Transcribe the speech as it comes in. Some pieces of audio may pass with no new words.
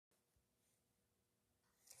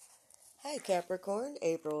Hi Capricorn,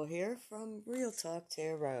 April here from Real Talk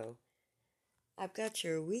Tarot. I've got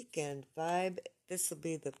your weekend vibe. This will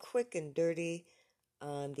be the quick and dirty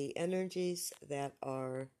on the energies that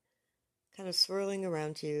are kind of swirling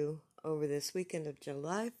around you over this weekend of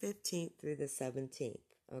July 15th through the 17th,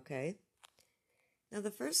 okay? Now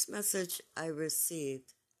the first message I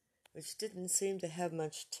received, which didn't seem to have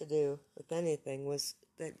much to do with anything, was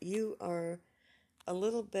that you are a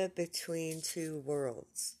little bit between two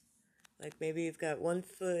worlds. Like maybe you've got one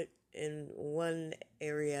foot in one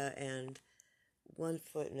area and one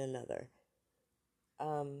foot in another.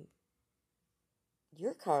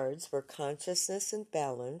 Your cards were consciousness and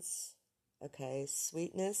balance, okay,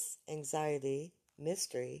 sweetness, anxiety,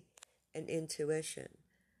 mystery, and intuition.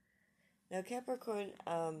 Now, Capricorn,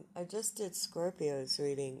 I just did Scorpio's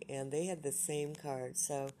reading and they had the same card.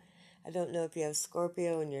 So I don't know if you have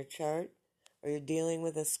Scorpio in your chart or you're dealing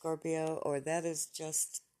with a Scorpio, or that is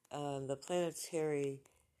just the planetary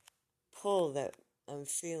pull that I'm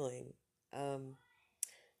feeling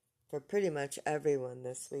for pretty much everyone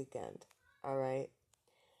this weekend. All right.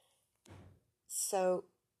 So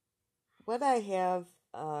what I have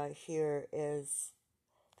here is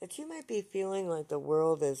that you might be feeling like the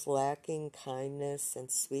world is lacking kindness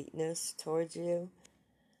and sweetness towards you.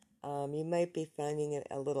 You might be finding it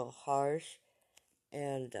a little harsh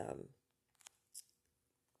and,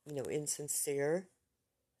 insincere.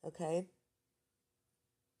 Okay.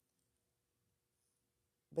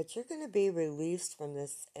 But you're going to be released from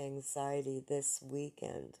this anxiety this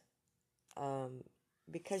weekend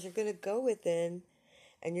because you're going to go within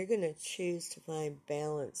and you're going to choose to find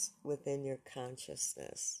balance within your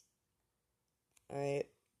consciousness. All right.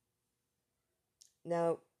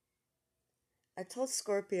 Now, I told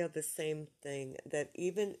Scorpio the same thing, that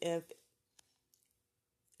even if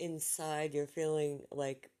inside you're feeling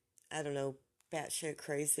like, I don't know, batshit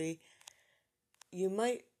crazy, you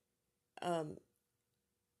might,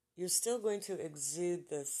 you're still going to exude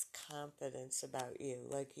this confidence about you.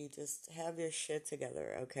 Like you just have your shit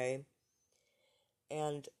together, okay?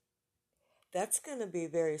 And that's going to be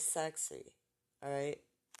very sexy, all right?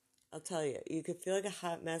 I'll tell you, you could feel like a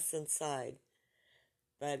hot mess inside,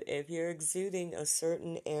 but if you're exuding a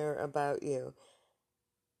certain air about you.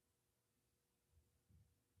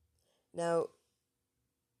 Now,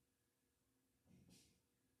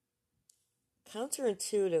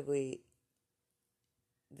 counterintuitively,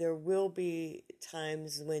 there will be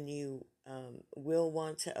times when you will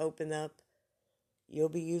want to open up. You'll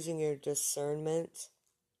be using your discernment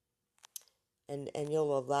and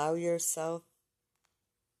you'll allow yourself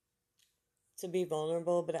to be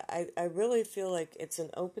vulnerable. But I really feel like it's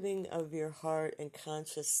an opening of your heart and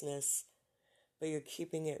consciousness, but you're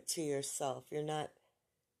keeping it to yourself. You're not,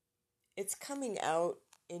 it's coming out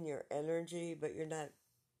in your energy, but you're not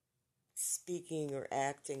speaking or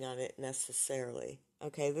acting on it necessarily.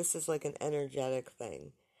 Okay, this is like an energetic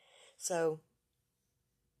thing. So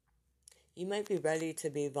you might be ready to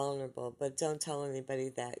be vulnerable, but don't tell anybody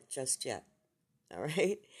that just yet. All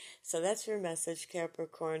right? So that's your message,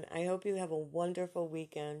 Capricorn. I hope you have a wonderful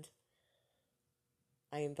weekend.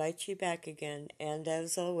 I invite you back again, and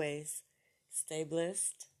as always, stay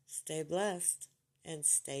blessed, and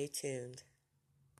stay tuned.